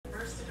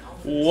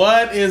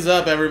What is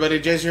up, everybody?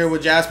 Jason here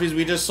with Jaspys.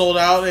 We just sold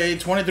out a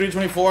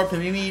 23-24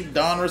 Panini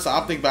Donruss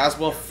Optic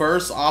Basketball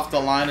first off the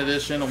line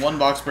edition, one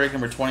box break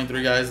number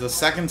 23, guys. The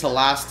second to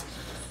last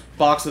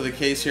box of the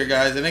case here,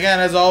 guys. And again,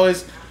 as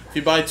always, if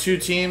you buy 2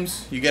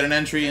 teams, you get an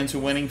entry into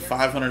winning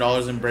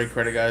 $500 in break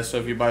credit, guys. So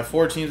if you buy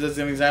 4 teams, as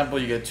an example,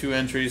 you get 2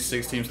 entries,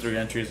 6 teams, 3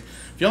 entries.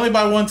 If you only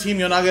buy 1 team,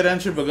 you'll not get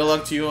entered, but good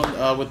luck to you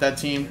with that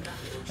team.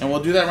 And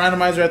we'll do that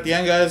randomizer at the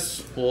end,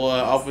 guys. We'll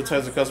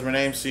alphabetize the customer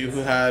name, see who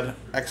had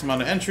X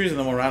amount of entries, and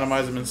then we'll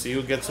randomize them and see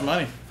who gets some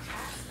money.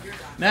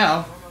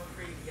 Now,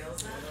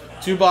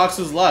 2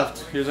 boxes left.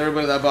 Here's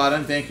everybody that bought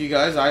in. Thank you,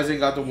 guys. Isaac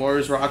got the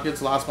Warriors,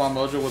 Rockets, Last Ball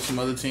Mojo with some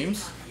other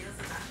teams.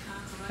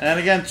 And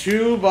again,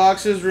 2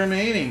 boxes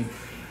remaining.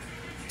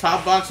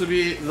 Top box would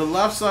be the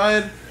left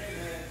side.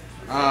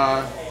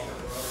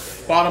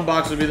 Bottom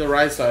box would be the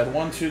right side.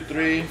 1, 2,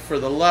 3 for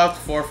the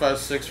left, 4, 5,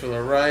 6 for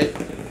the right.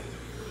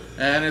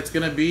 And it's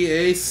going to be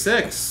a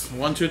 6.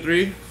 1, 2,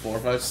 3, 4,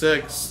 5,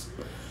 6.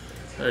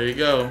 There you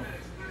go.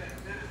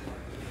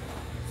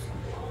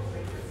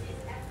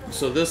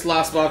 So this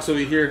last box over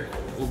here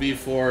will be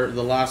for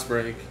the last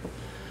break.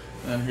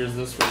 And here's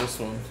this for this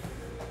one.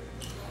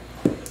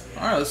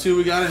 Alright, let's see what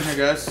we got in here,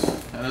 guys.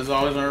 And as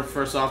always, our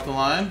first off the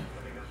line.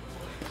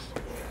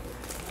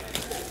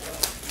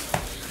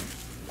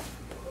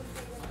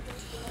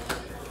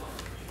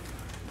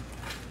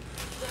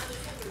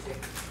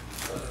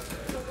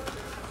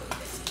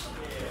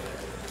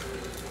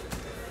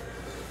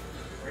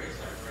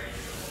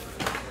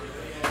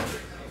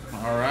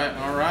 All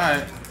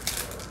right.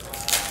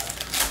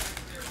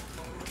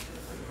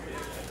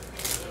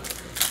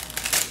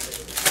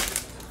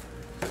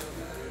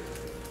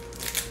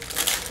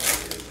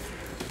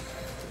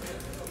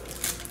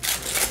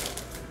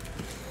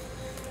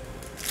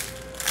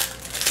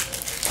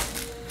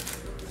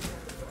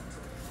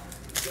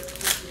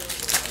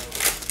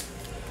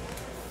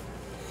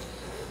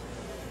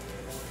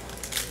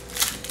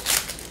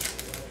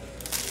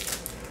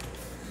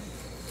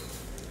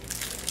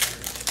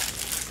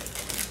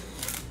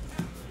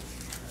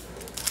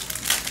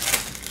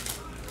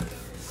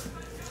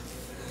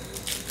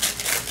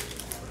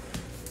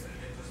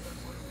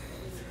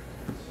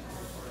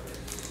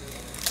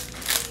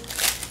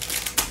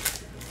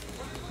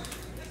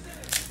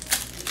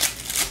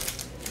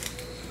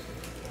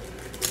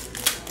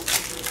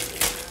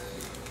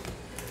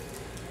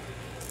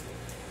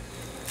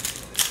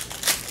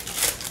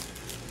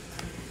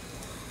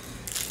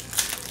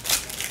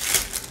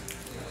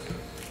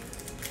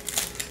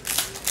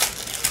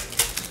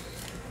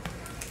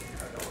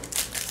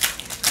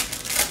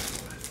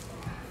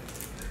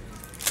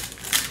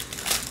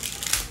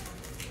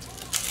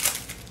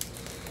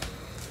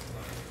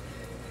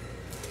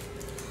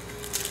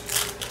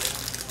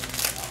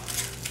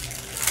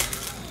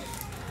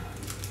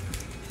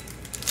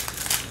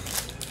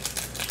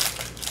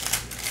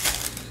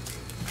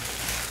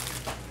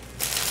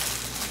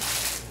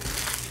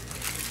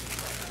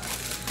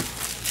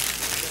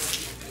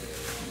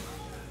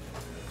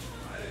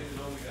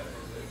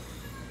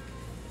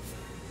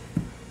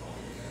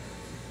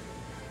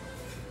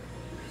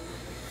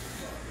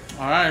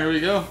 All right, here we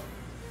go.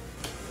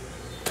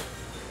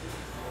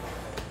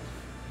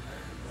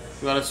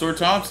 We got a Sword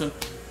Thompson,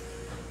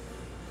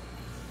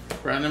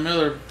 Brandon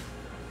Miller.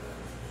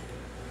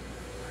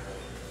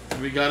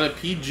 We got a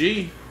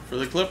PG for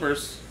the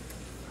Clippers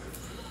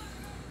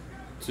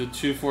to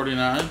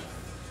 249.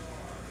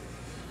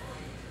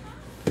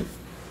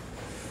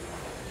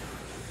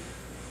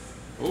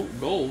 Oh,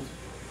 gold.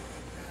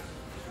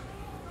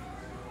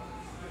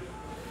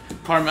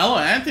 Carmelo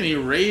Anthony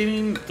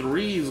rating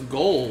 3's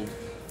gold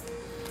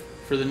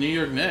for the New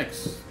York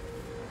Knicks.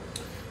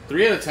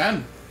 3 out of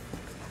 10.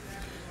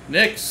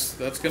 Knicks.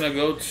 That's going to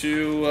go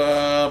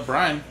to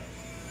Brian.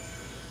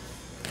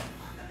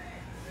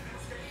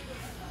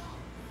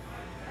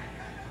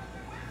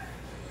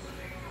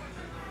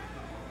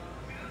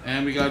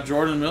 And we got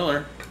Jordan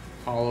Miller.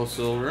 Hollow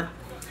silver.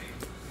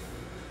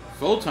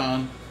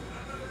 Photon.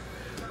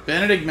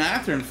 Benedict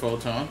Mathurin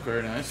Photon.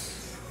 Very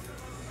nice.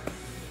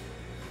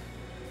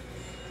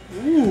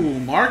 Ooh,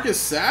 Marcus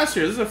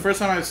Sasser. This is the first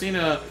time I've seen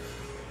a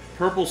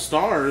Purple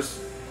Stars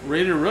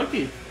rated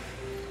rookie.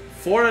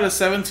 4 out of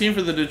 17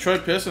 for the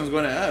Detroit Pistons,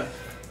 going to Ed.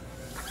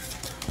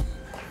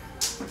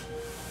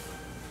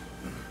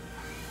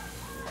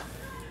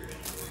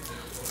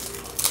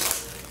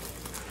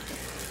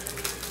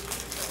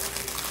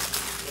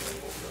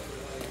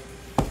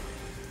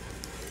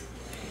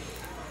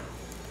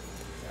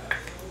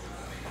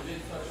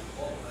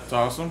 That's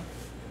awesome.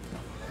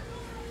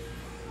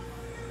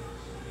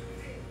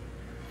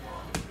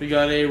 We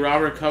got a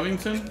Robert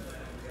Covington.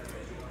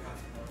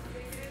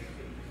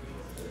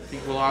 Peak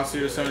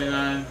velocity of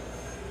 79.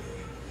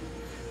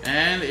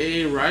 And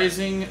a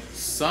Rising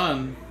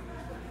Sun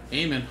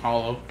Amon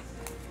Hollow.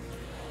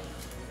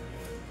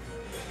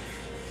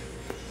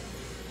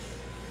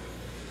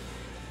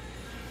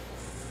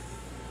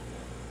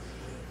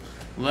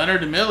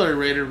 Leonard Miller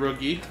rated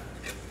rookie.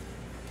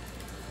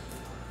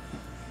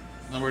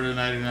 Number to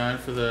 99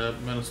 for the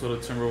Minnesota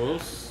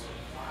Timberwolves.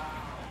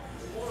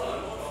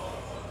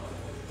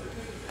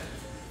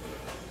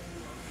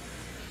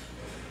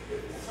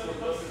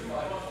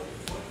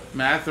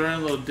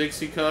 Matherin, little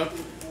Dixie cup.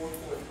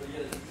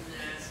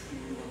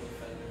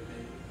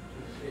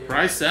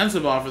 Bryce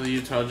Sensabaugh for the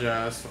Utah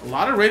Jazz. A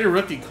lot of rated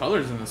rookie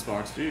colors in this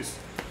box. Jeez.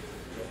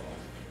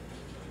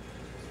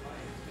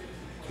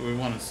 That's what we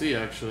want to see,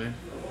 actually.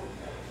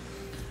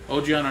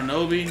 OG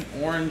Anunoby,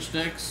 orange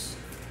Knicks.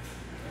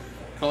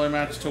 Color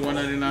match to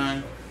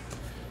 199.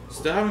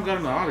 Still haven't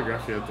gotten the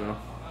autograph yet, though.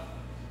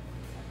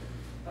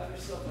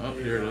 Oh,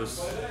 here it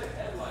is.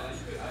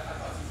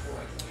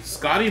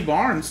 Scotty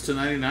Barnes to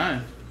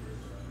 99.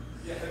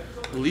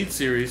 Elite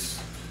Series.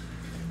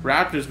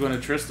 Raptors going to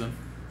Tristan.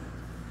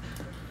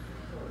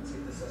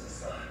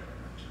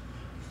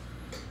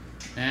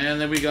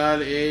 And then we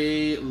got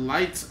a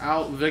Lights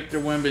Out Victor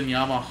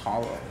Wembanyama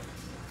Hollow.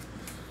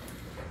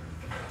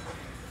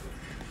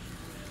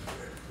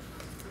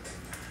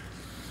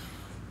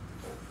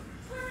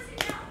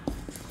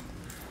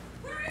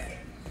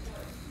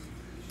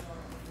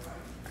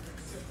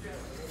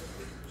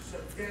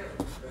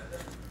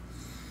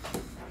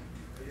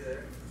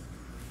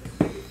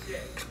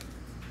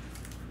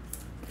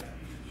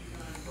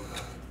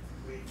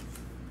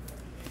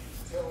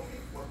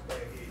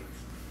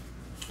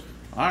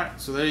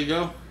 Alright, so there you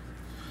go.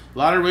 A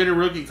lot of rated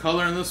rookie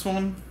color in this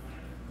one.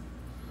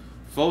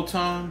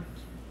 Photon.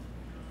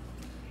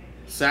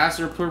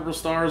 Sasser, Purple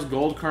Stars,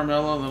 Gold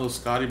Carmelo, and little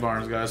Scotty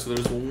Barnes, guys. So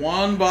there's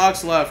one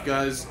box left,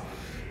 guys.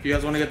 If you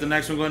guys want to get the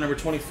next one going, number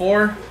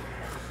 24.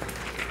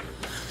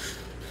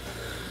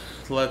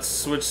 Let's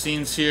switch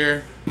scenes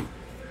here.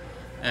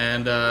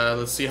 And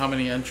let's see how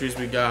many entries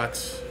we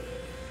got.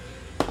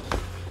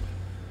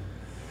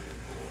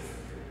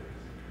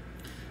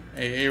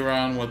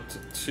 Aaron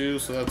with 2,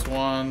 so that's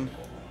 1.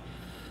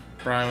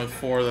 Brian with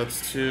 4,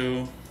 that's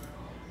 2.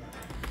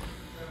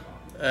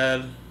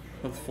 Ed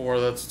with 4,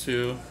 that's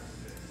 2.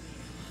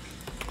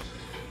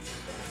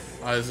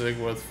 Isaac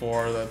with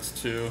 4, that's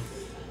 2.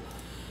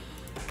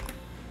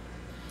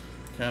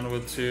 Ken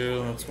with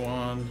 2, that's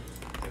 1.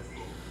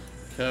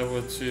 Kev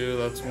with 2,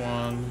 that's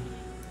 1.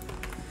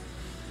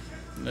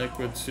 Nick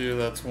with 2,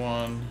 that's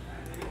 1.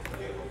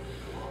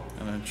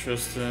 And then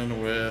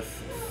Tristan with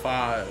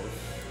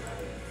 5.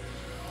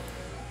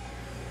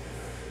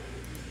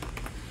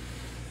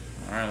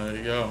 Alright, there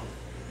you go.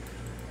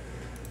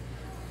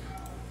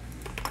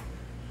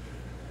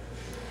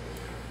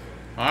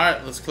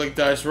 Alright, let's click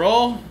dice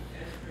roll.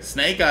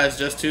 Snake Eyes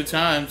just 2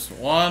 times.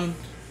 1,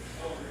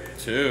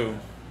 2.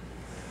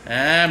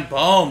 And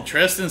boom,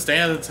 Tristan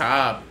staying at the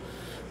top.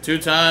 2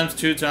 times,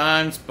 2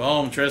 times.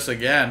 Boom, Tris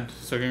again.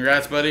 So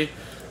congrats, buddy.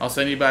 I'll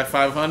send you back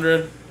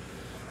 500.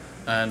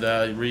 And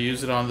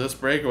reuse it on this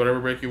break or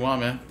whatever break you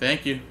want, man.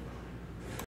 Thank you.